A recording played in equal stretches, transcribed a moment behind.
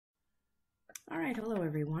All right, hello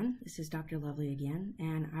everyone. This is Dr. Lovely again,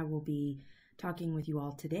 and I will be talking with you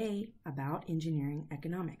all today about engineering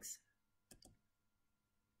economics.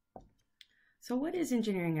 So what is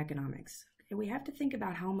engineering economics? We have to think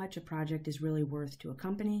about how much a project is really worth to a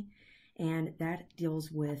company, and that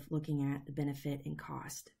deals with looking at the benefit and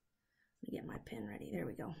cost. Let me get my pen ready. There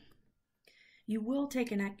we go. You will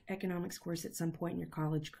take an economics course at some point in your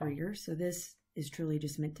college career, so this is truly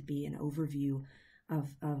just meant to be an overview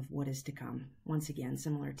of what is to come. Once again,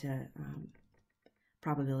 similar to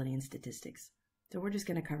probability and statistics. So we're just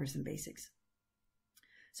going to cover some basics.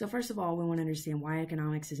 So first of all, we want to understand why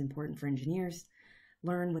economics is important for engineers,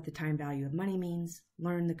 learn what the time value of money means,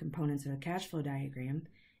 learn the components of a cash flow diagram,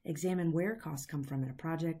 examine where costs come from in a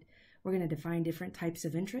project. We're going to define different types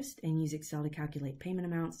of interest and use Excel to calculate payment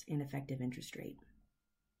amounts and effective interest rate.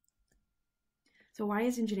 So why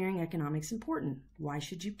is engineering economics important? Why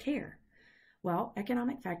should you care? Well,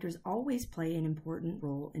 economic factors always play an important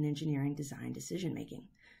role in engineering design decision making.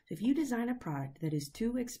 So if you design a product that is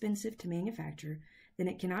too expensive to manufacture, then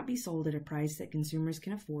it cannot be sold at a price that consumers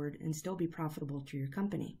can afford and still be profitable to your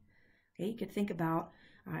company. Okay, you could think about,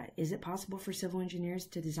 is it possible for civil engineers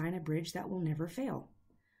to design a bridge that will never fail?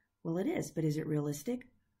 Well, it is, but is it realistic?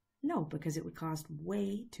 No, because it would cost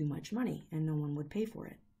way too much money and no one would pay for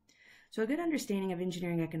it. So a good understanding of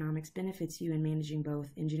engineering economics benefits you in managing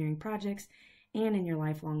both engineering projects and in your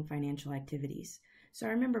lifelong financial activities. So I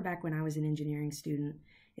remember back when I was an engineering student,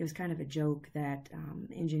 it was kind of a joke that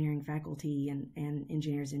engineering faculty and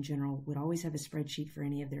engineers in general would always have a spreadsheet for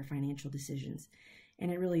any of their financial decisions.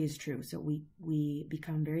 And it really is true. So we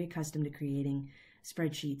become very accustomed to creating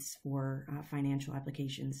spreadsheets for financial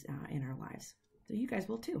applications in our lives. So you guys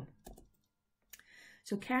will too.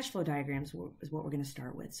 So cash flow diagrams is what we're going to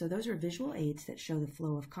start with. So those are visual aids that show the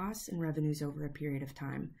flow of costs and revenues over a period of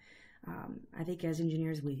time. I think as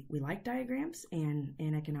engineers, we like diagrams, and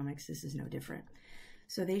in economics, this is no different.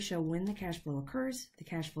 So they show when the cash flow occurs, the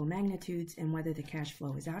cash flow magnitudes, and whether the cash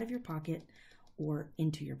flow is out of your pocket or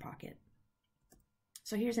into your pocket.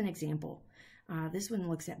 So here's an example. This one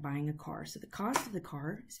looks at buying a car. So the cost of the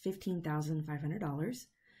car is $15,500.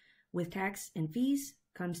 With tax and fees,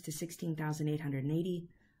 comes to $16,880.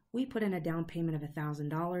 We put in a down payment of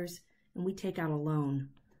 $1,000, and we take out a loan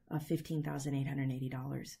of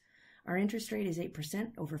 $15,880. Our interest rate is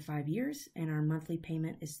 8% over 5 years, and our monthly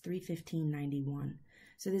payment is $315.91.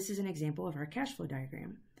 So this is an example of our cash flow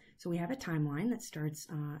diagram. So we have a timeline that starts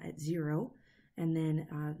at 0, and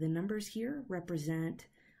then the numbers here represent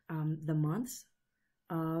the months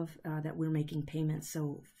of that we're making payments.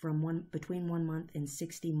 So from between 1 month and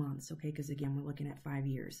 60 months, okay, because again, we're looking at 5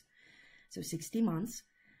 years. So 60 months.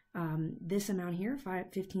 This amount here,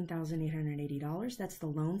 $15,880, that's the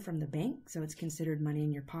loan from the bank, so it's considered money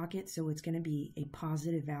in your pocket, so it's going to be a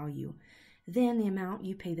positive value. Then the amount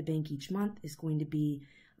you pay the bank each month is going to be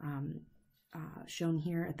shown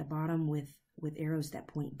here at the bottom with arrows that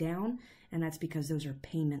point down, and that's because those are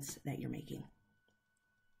payments that you're making.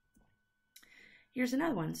 Here's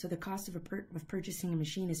another one. So the cost of purchasing a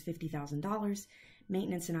machine is $50,000.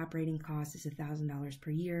 Maintenance and operating cost is $1,000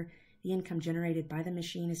 per year. The income generated by the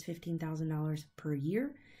machine is $15,000 per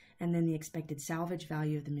year. And then the expected salvage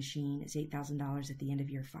value of the machine is $8,000 at the end of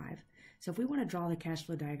year 5. So if we want to draw the cash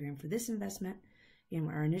flow diagram for this investment,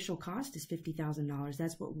 our initial cost is $50,000.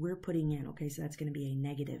 That's what we're putting in. Okay, so that's going to be a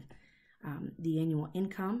negative. The annual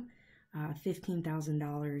income,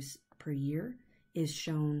 $15,000 per year, is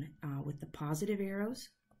shown with the positive arrows.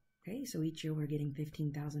 Okay, so each year we're getting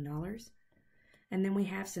 $15,000. And then we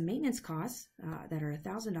have some maintenance costs that are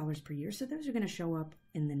 $1,000 per year. So those are going to show up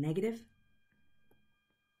in the negative.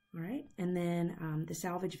 All right, and then the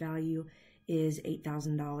salvage value is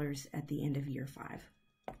 $8,000 at the end of year 5.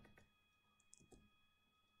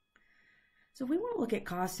 So if we want to look at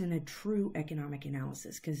costs in a true economic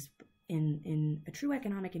analysis, because in a true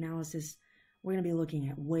economic analysis, we're going to be looking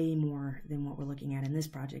at way more than what we're looking at in this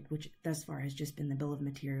project, which thus far has just been the bill of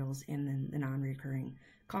materials and then the non-recurring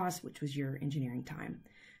costs, which was your engineering time.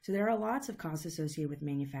 So there are lots of costs associated with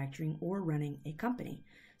manufacturing or running a company.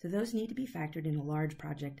 So those need to be factored in a large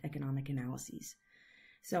project economic analyses.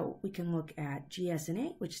 So we can look at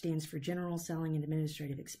GS&A, which stands for General Selling and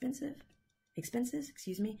Administrative Expenses,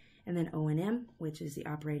 and then O&M, which is the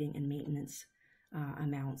operating and maintenance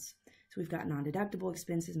amounts. So we've got non-deductible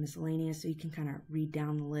expenses, miscellaneous, so you can kind of read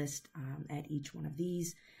down the list at each one of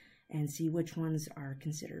these and see which ones are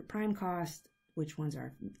considered prime cost, which ones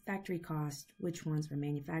are factory cost, which ones are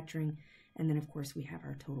manufacturing, and then of course we have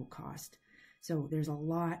our total cost. So there's a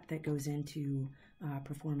lot that goes into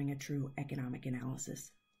performing a true economic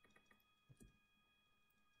analysis.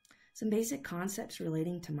 Some basic concepts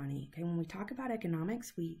relating to money. Okay, when we talk about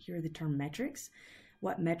economics, we hear the term metrics.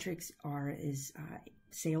 What metrics are is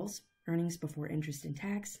sales, earnings before interest and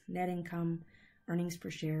tax, net income, earnings per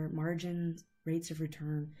share, margins, rates of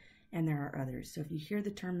return, and there are others. So if you hear the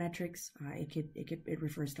term metrics, it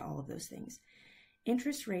refers to all of those things.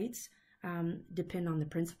 Interest rates depend on the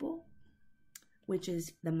principal, which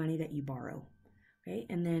is the money that you borrow. Okay,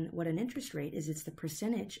 and then what an interest rate is, it's the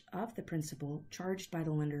percentage of the principal charged by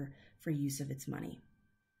the lender for use of its money.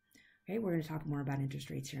 Okay, we're going to talk more about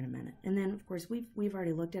interest rates here in a minute. And then, of course, we've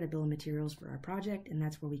already looked at a bill of materials for our project, and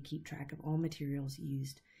that's where we keep track of all materials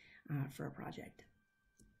used for a project.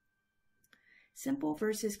 Simple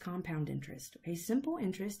versus compound interest. Okay, simple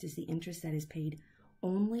interest is the interest that is paid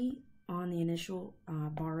only on the initial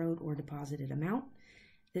borrowed or deposited amount.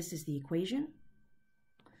 This is the equation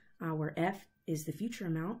where F is the future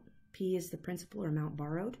amount, P is the principal or amount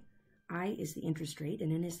borrowed, I is the interest rate,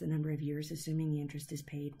 and N is the number of years, assuming the interest is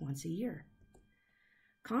paid once a year.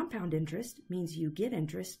 Compound interest means you get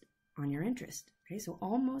interest on your interest. Okay, so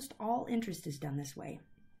almost all interest is done this way.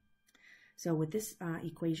 So with this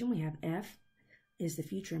equation, we have F is the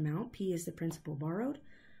future amount, P is the principal borrowed,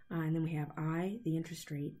 and then we have I, the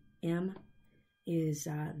interest rate, M is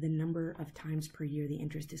the number of times per year the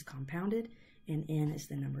interest is compounded, and N is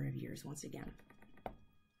the number of years once again.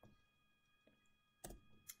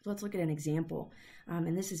 So let's look at an example,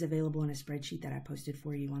 and this is available in a spreadsheet that I posted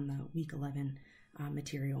for you on the week 11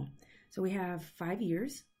 material. So we have 5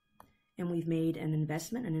 years, and we've made an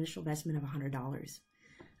initial investment of $100.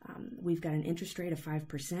 We've got an interest rate of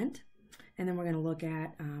 5%, and then we're going to look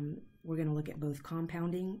at both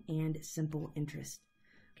compounding and simple interest.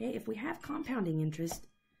 Okay, if we have compounding interest,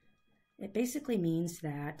 it basically means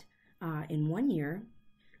that in 1 year,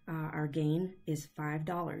 our gain is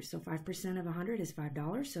 $5. So 5% of 100 is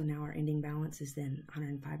 $5. So now our ending balance is then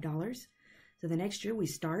 $105. So the next year we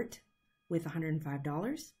start with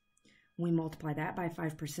 $105. We multiply that by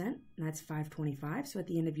 5%, and that's $525. So at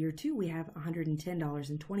the end of year 2, we have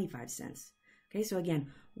 $110.25. Okay, so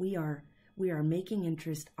again, we are making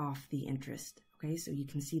interest off the interest. Okay, so you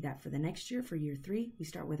can see that for the next year, for year 3, we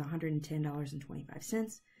start with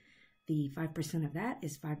 $110.25. The 5% of that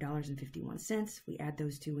is $5.51. We add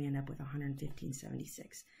those two, we end up with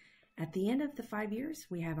 $115.76. At the end of the 5 years,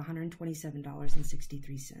 we have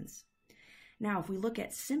 $127.63. Now, if we look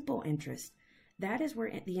at simple interest, that is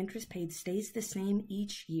where the interest paid stays the same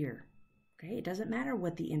each year. Okay, it doesn't matter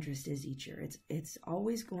what the interest is each year. It's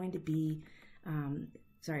always going to be,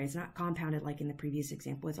 it's not compounded like in the previous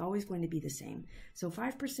example. It's always going to be the same. So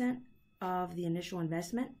 5% of the initial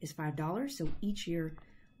investment is $5. So each year,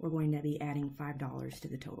 we're going to be adding $5 to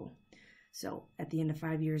the total. So at the end of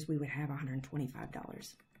 5 years, we would have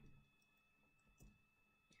 $125.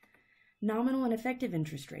 Nominal and effective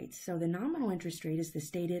interest rates. So the nominal interest rate is the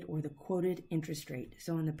stated or the quoted interest rate.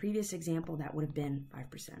 So in the previous example, that would have been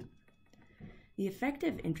 5%. The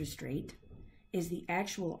effective interest rate is the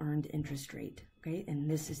actual earned interest rate. Okay, and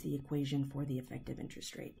this is the equation for the effective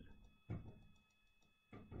interest rate.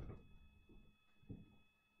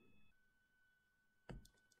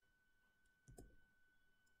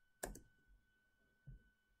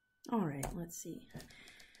 All right, let's see.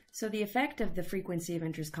 So the effect of the frequency of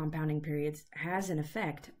interest compounding periods has an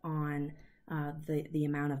effect on the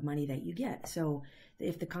amount of money that you get. So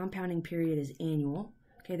if the compounding period is annual,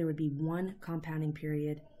 okay, there would be one compounding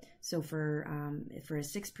period. So for a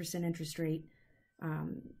 6% interest rate, let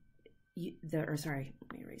me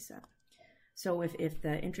erase that. So if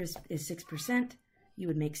the interest is 6%, you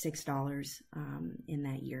would make $6 in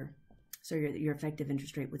that year. So your effective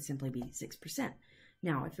interest rate would simply be 6%.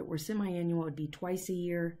 Now, if it were semi-annual, it would be twice a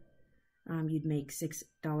year. You'd make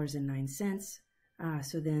 $6.09.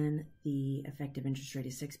 So then the effective interest rate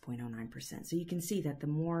is 6.09%. So you can see that the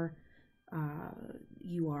more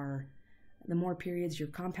periods you're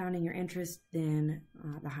compounding your interest, then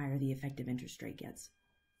the higher the effective interest rate gets.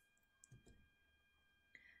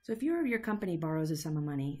 So if your company borrows a sum of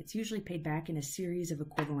money, it's usually paid back in a series of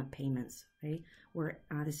equivalent payments. Okay, where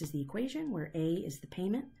this is the equation where A is the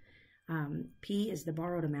payment. P is the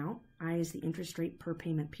borrowed amount, I is the interest rate per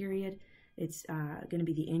payment period. It's going to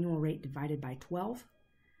be the annual rate divided by 12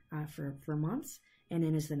 for months, and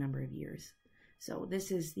N is the number of years. So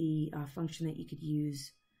this is the function that you could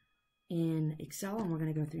use in Excel, and we're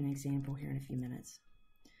going to go through an example here in a few minutes.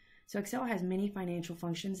 So Excel has many financial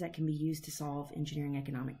functions that can be used to solve engineering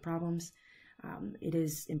economic problems. It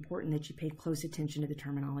is important that you pay close attention to the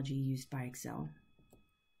terminology used by Excel.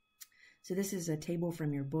 So this is a table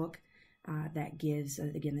from your book that gives,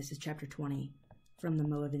 again, this is chapter 20 from the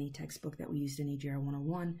Moavini textbook that we used in AGR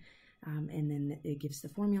 101. And then it gives the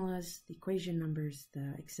formulas, the equation numbers,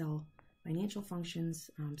 the Excel financial functions,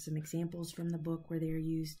 some examples from the book where they are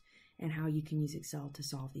used, and how you can use Excel to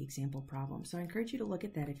solve the example problem. So I encourage you to look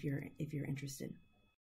at that if you're interested.